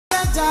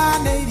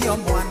wacenjanĩirio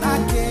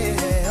mwanake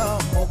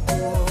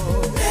mũkuũ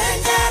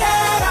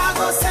nĩnyerera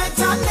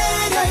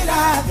gũcenjanĩirio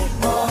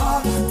irathimo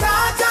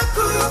tanja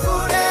kubu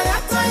rĩrĩa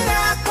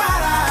tũire kwa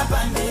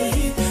Rabani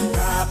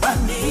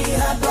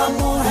andũ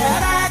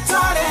amũhere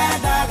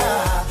tũrĩendaga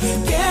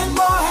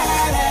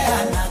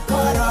kĩmũhereana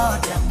ngoro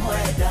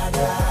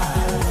ndĩmwendaga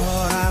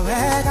rora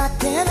wega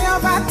kĩrĩa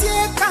ũbatiĩ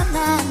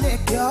kana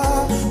nĩkĩo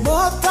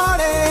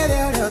mũtũrĩre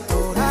ũrĩa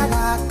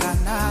ũtũraga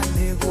kana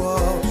nĩguo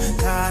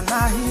kana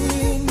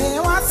hihi nĩ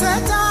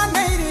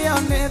wacenjanĩirio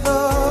nĩ thũ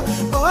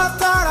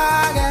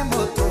ũtũrage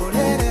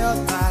mũtũrĩre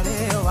ũtarĩ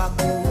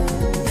waku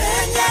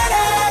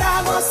nĩnyerera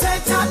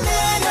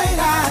gũcenjanĩirio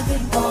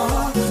irathimo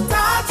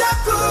tanja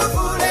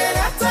kubu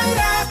rĩrĩa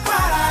tũire kwa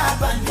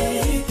Rabani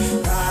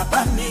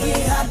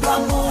andũ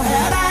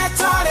amũhere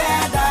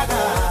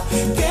tũrĩendaga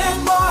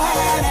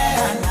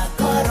kĩmũhereana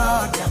ngoro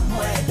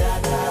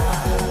ndĩmwendaga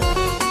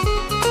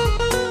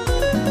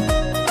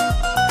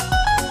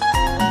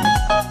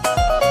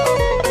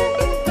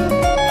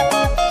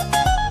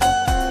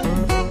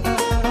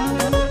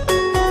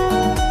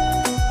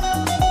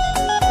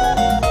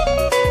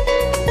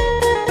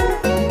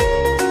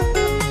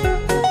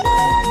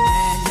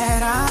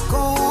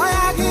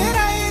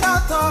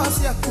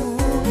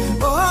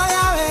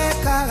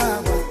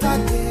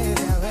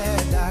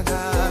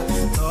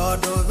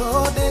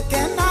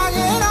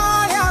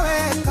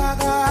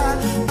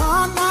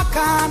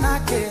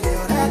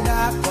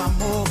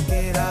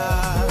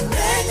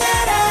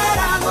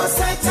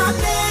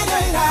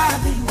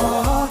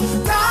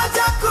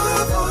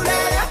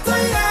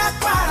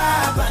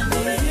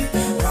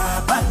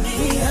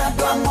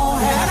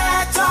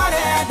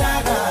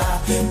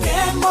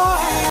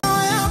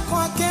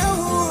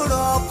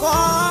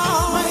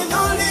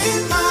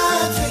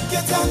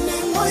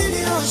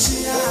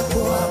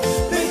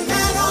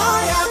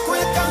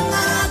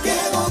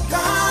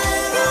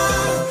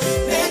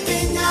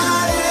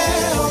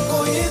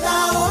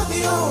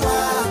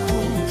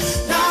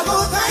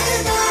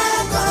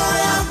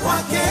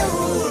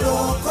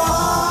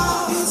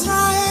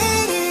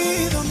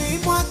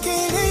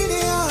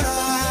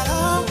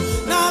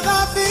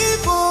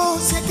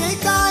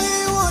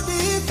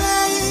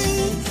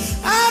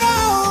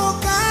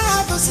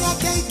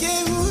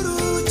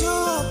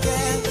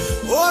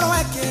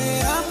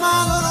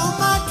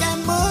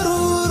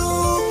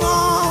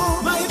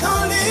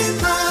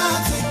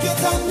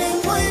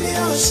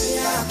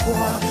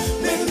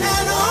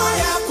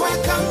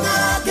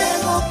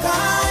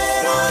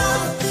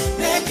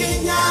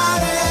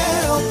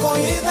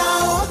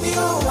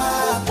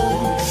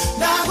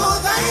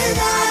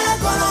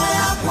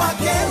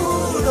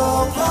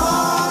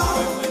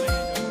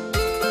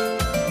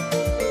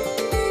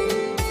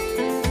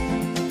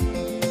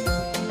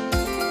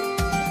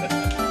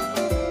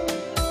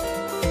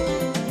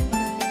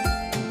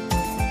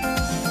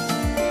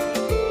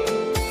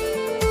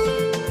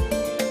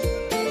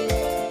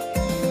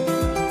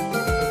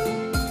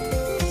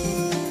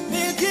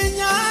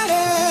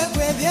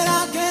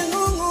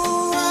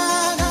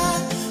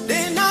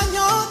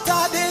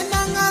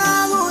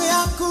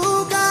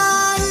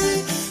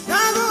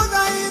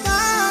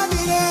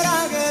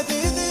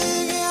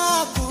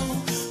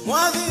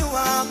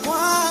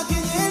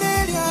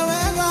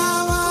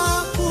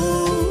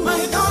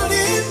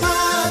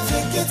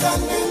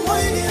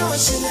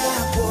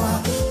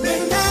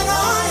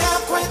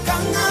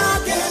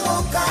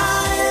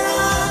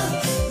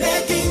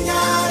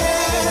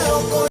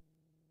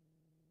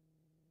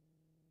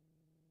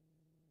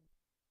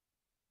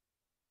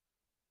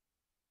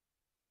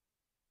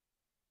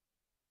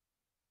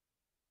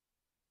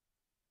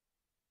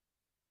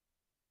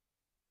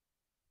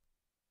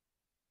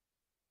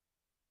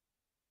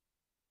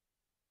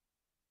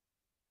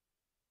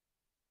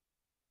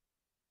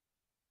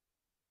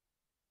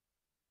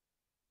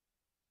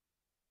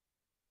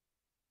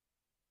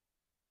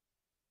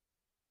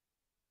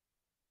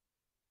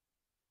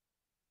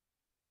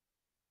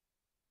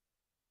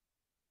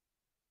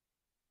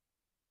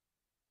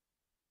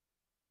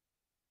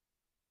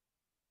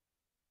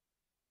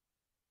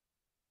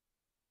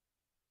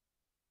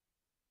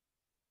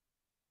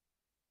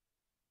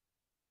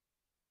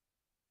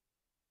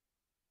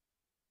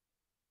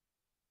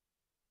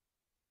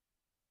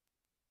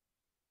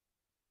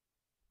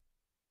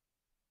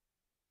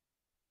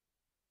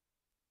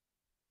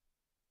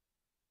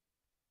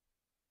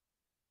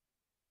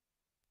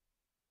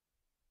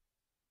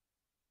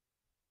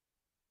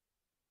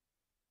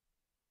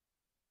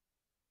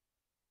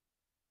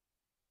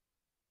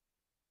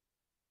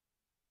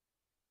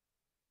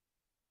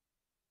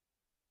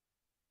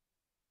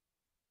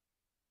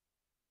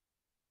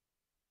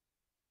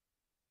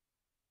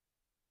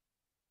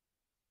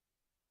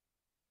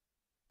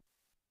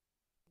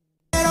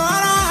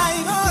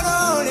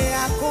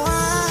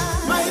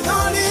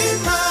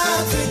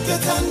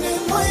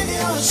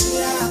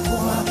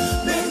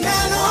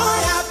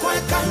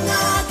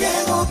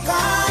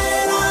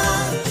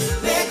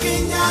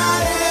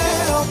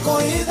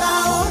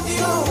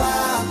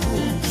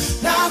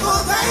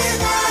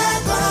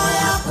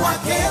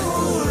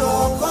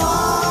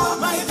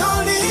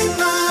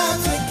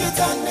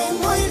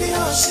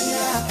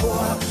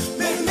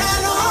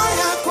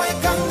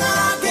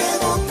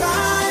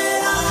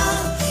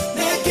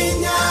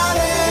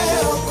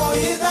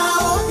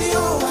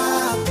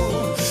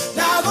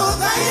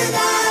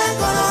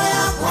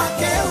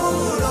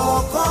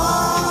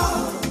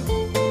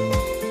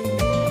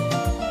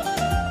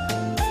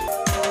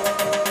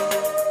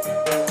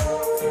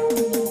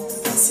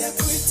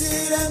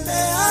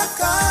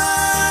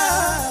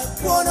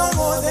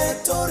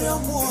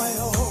muoyo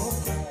muoyo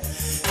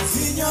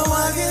Vinya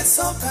wage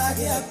soka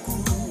gyaku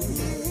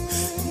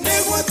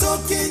Negwa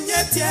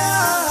tokinyetia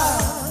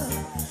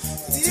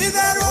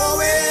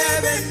Tidaro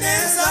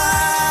Ebeneza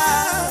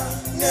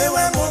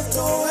Newe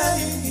moto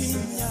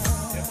inya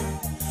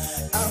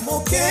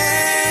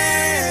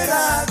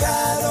Amokera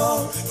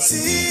garo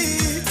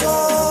sito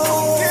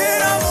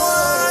Kera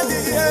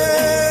mwadi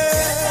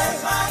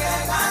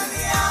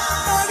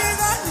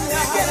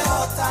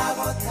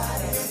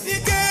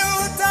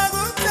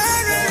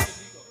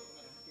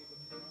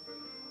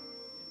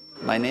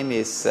My name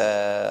is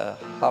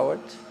Howard.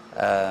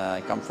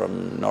 I come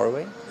from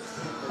Norway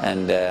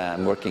and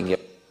I'm working here.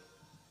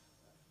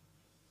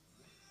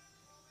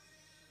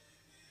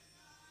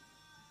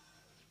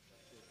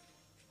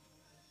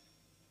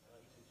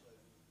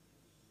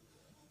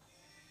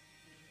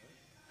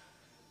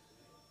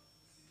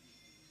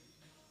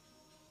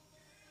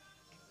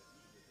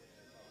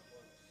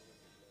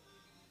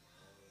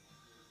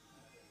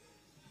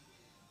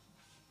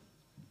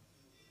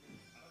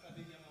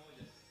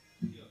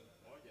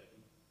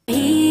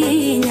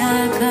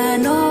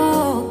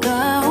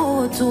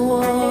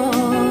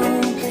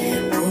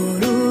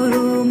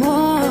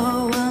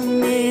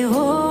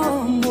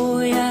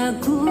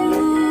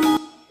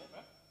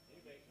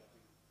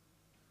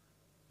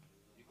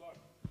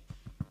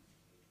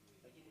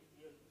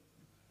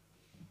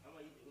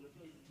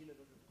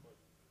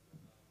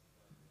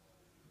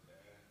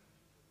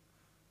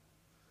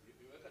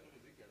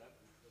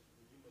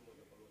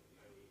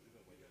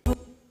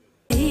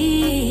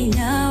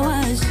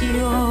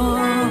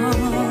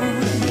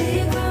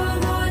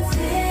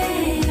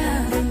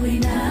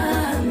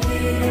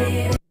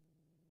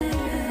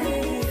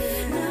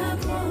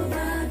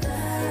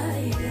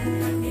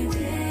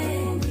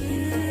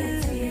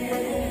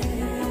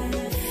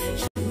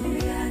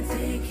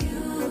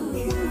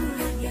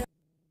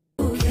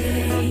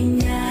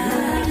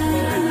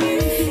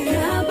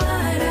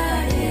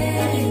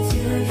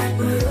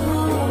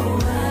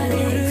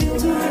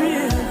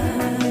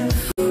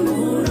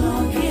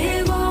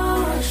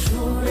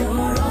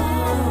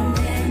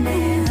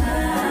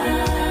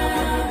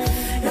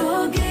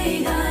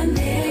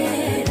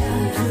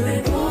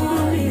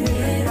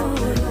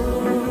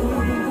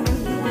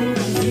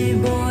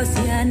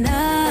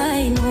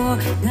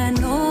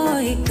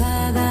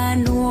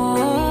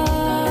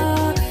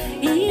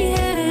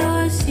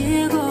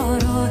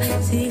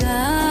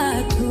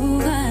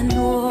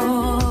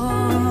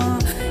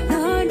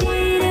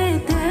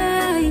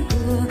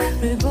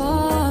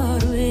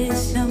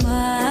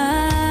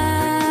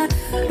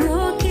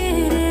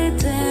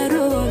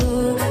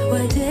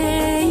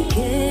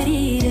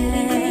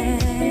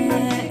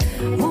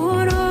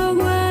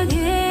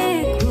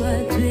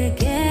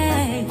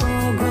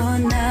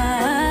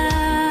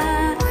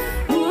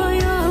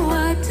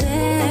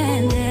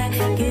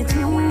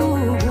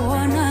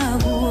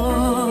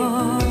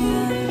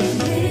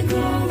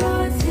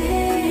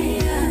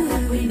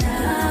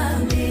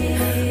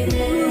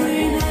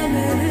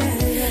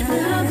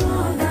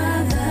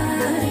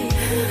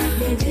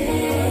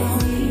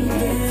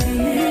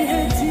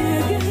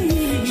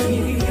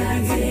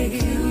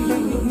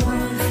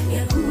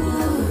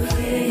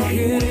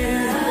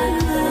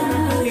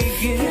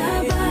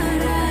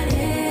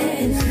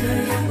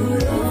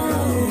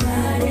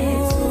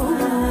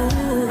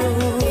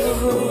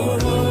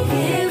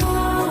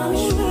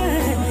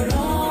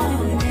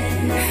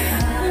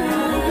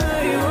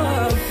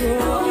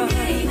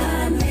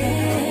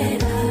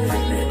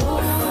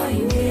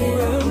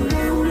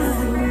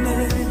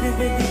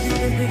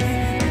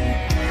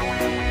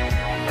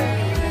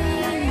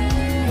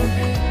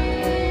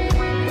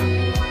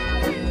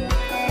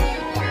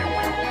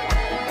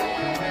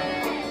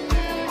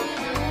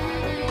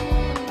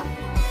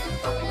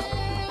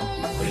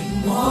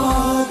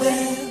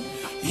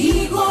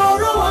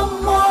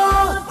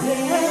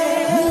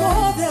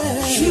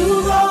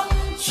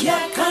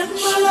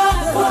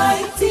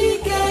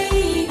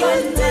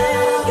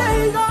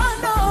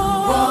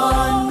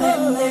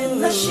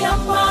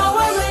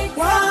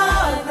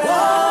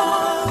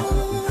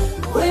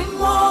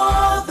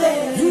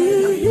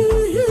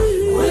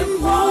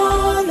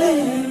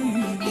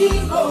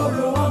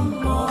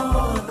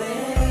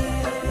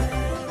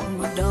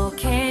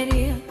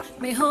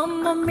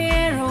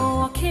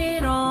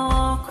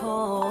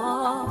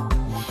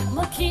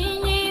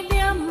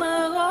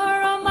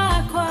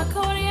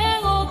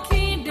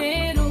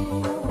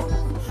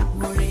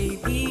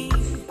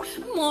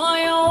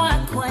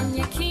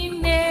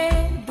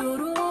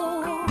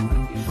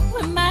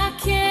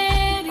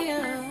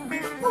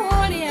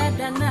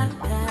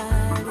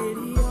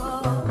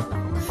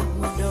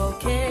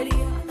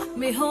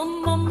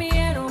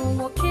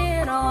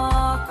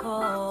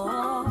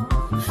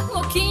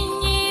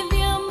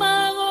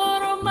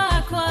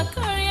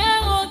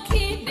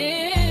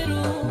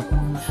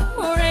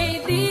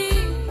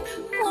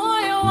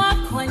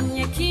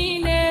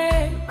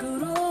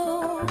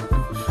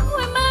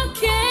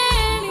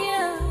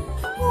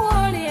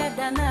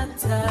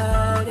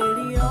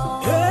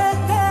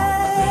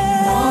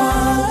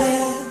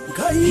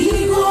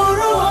 Igor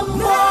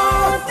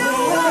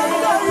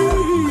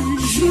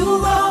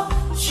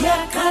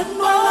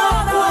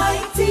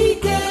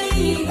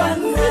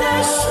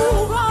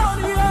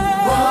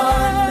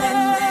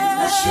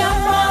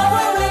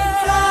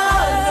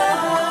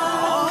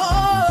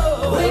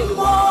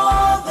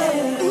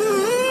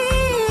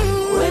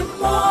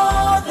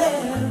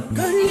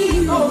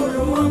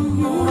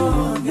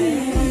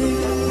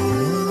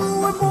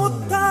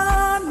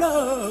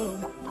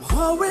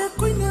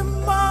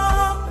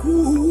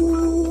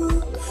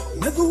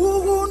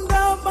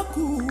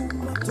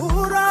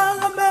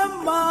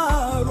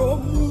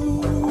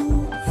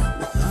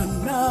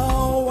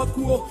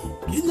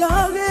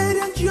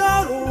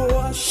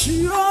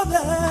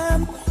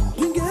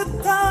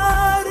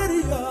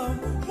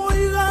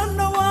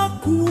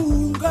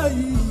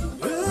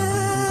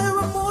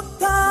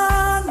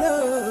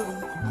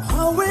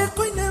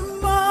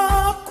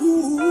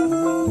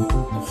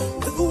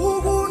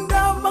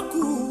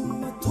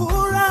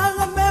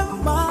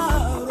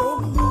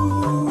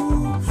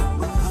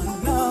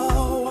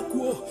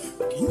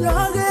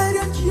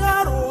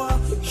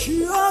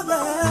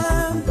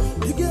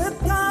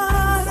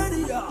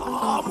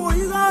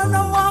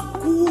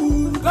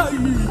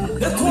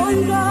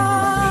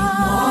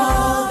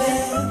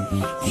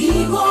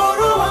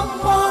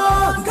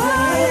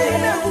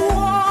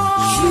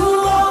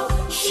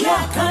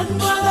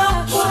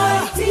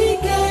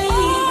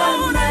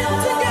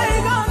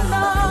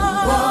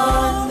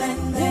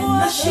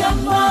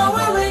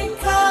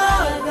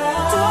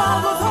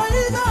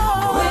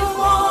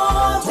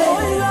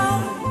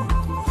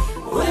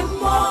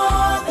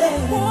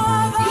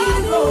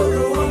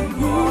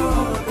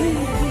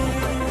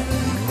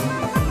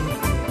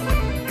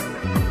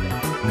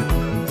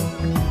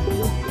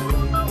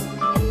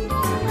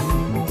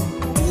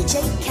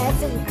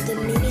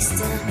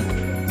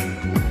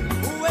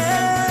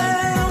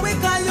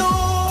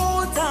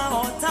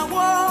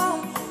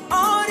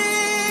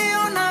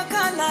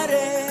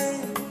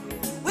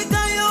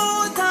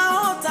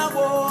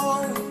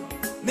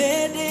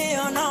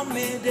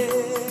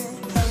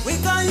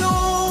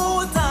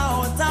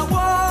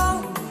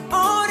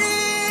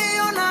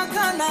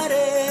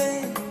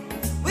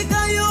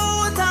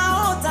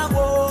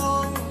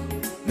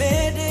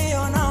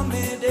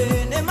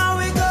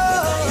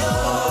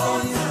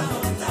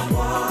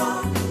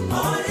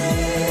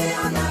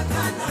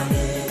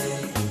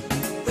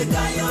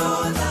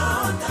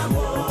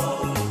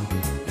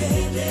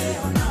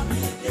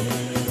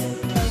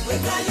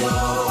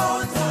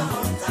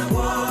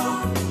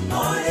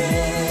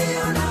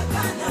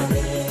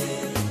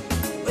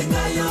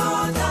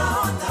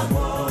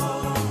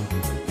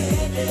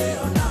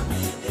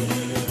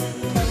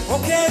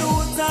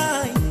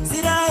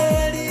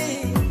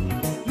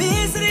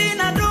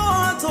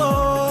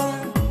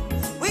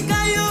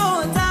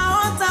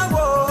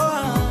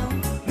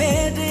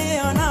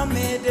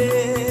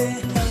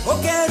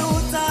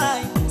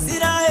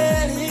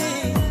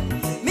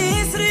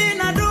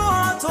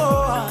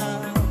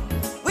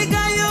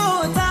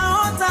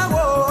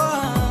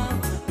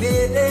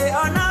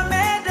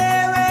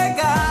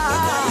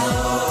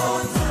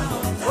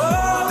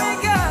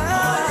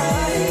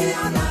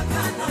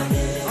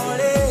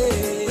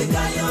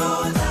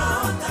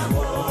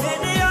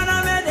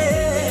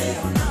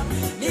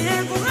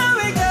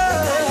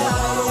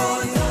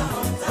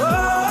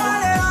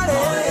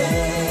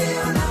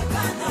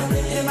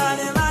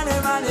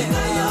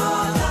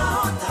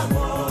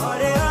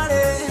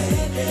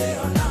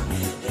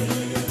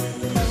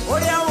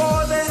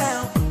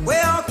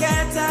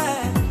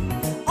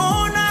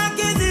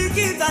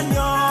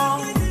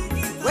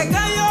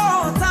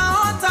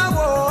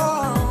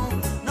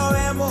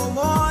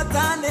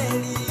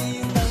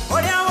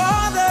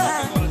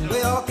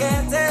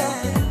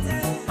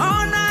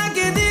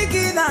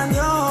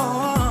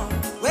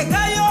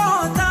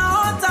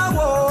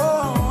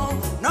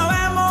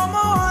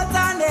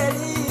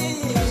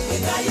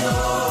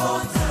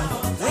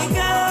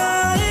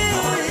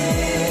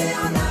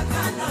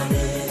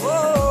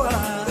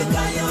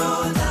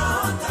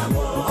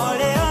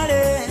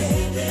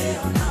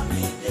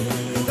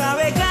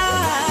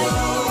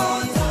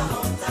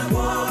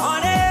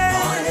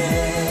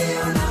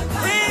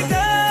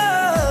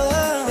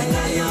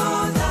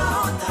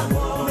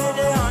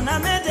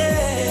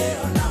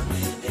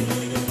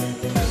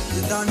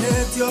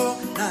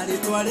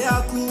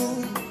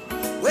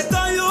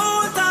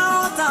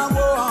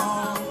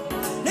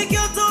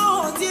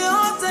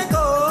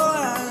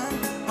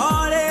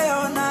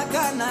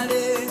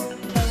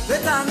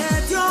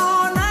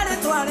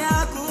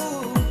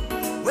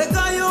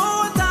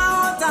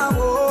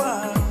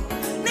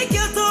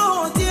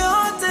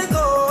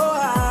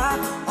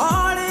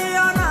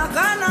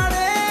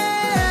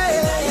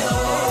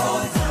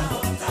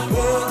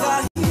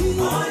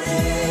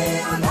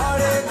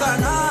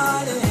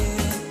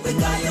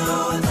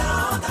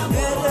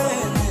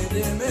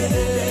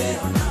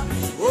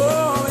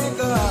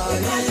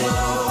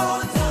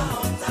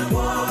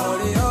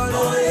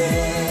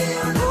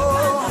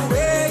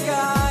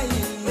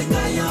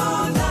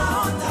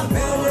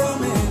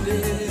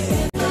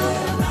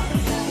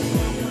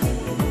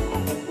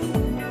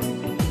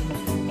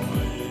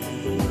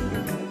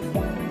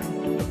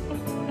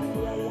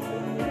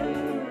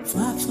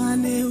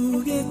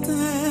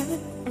Ugete,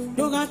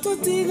 doga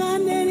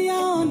tutiganeria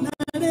ona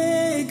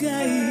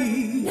regai.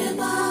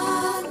 Nema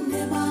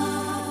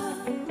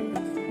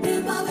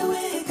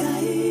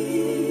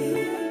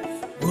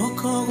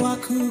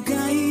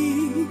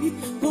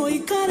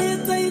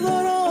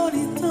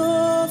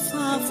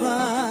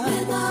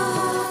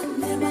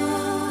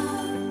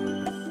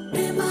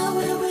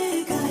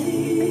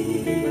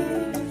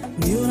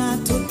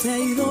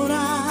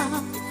teidora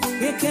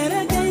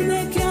gekeregeine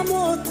kia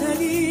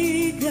motegi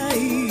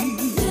gai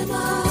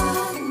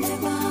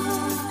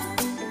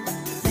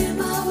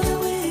neba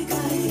wewe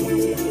gai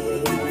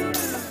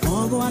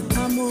ogo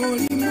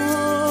atamorimo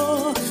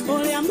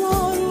ole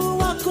amoru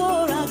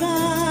wakoraga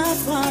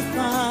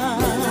papa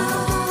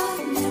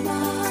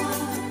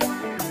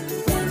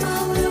neba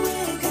wewe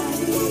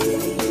gai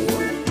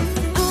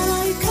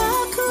ai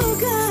kako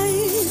gai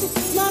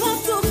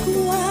maratoku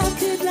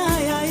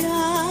akedaya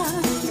ya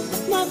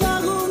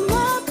magago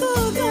mako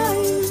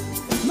gai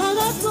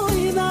magato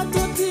ida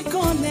toti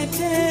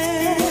konete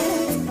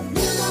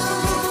neba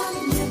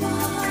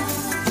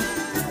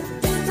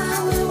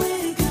wewe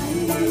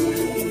gai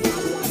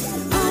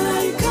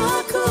ai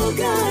kako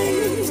gai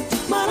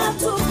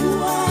maratoku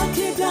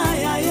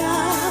akedaya ya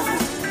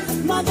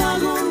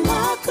magago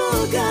mako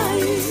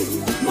gai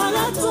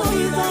magato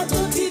ida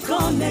toti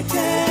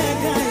konete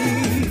gai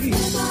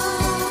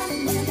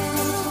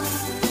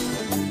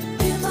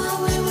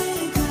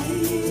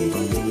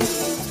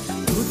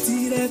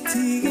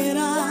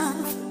tigera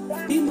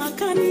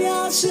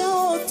imakania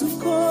sho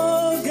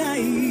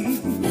tukogai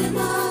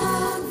neba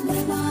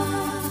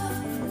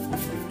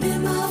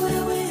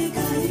wewe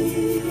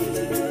gai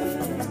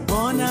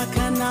ona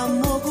kana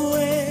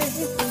mogwe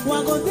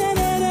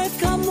wagoderere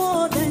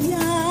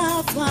kamodanya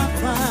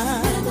papa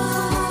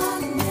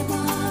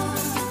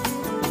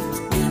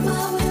neba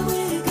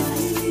wewe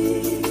gai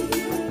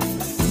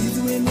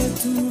idwene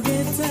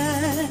tugeta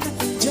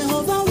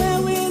Jehova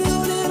wewe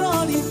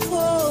rorori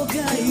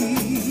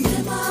fogai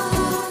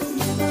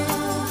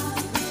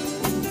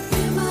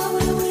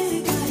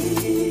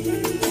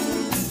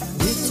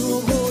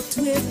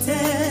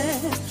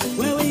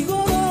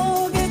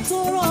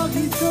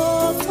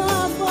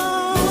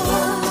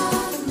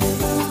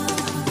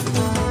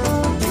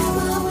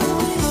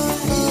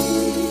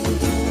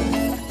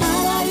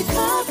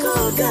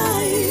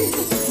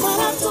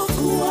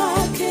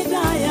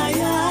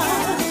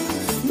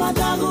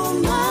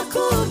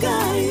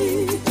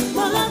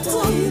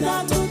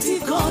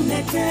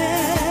DJ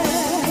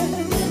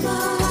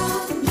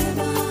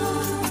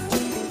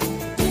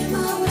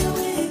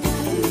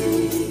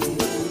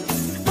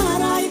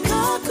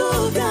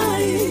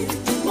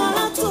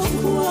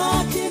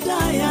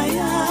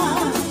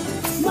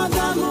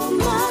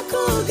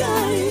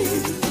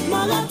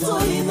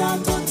Kevin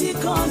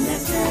the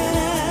Mixer.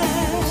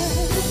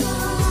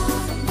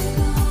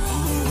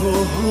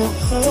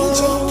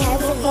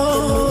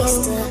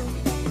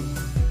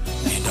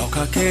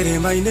 Ndoka kere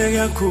maine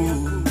gyaku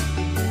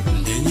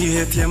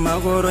ndenyihetie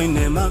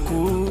magoro-ine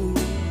maku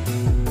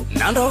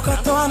na ndoka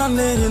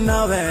twananĩrie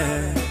nawe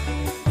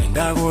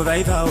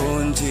ndagũthaitha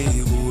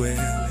ũnjigue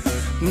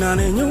na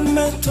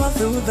nĩnyumĩtwo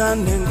thutha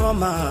nĩ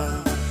ngoma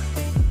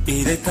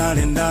irĩ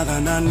tarĩ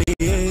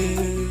ndathananie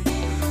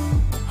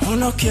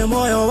honokie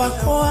muoyo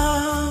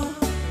wakwa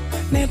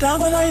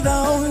nĩndagũthaitha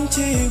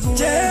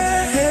ũnjigue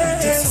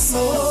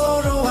Jesu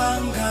mũrũ wa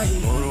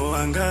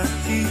Ngai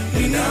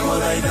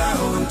nĩndagũthaitha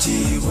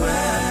ũnjigue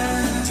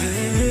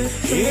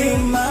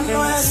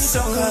Emmanuel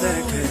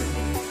tokareke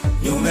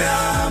nyume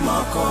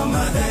amoko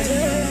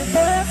matheri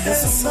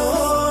Jesu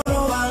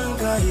mũrũ wa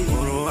Ngai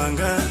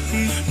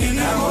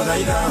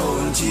nĩndagũthaitha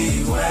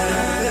ũnjigue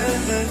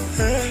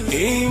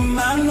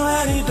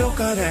Emmanuel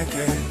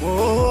tokareke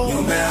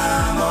nyume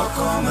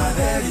amoko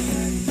matheri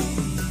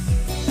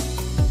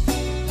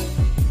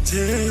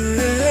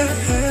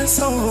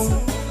Jesu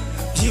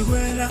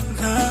jiwela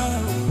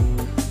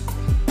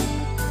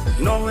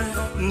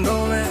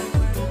Noe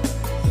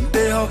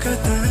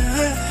dehokete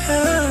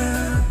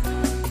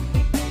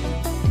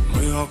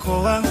Mwihoko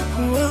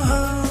wangu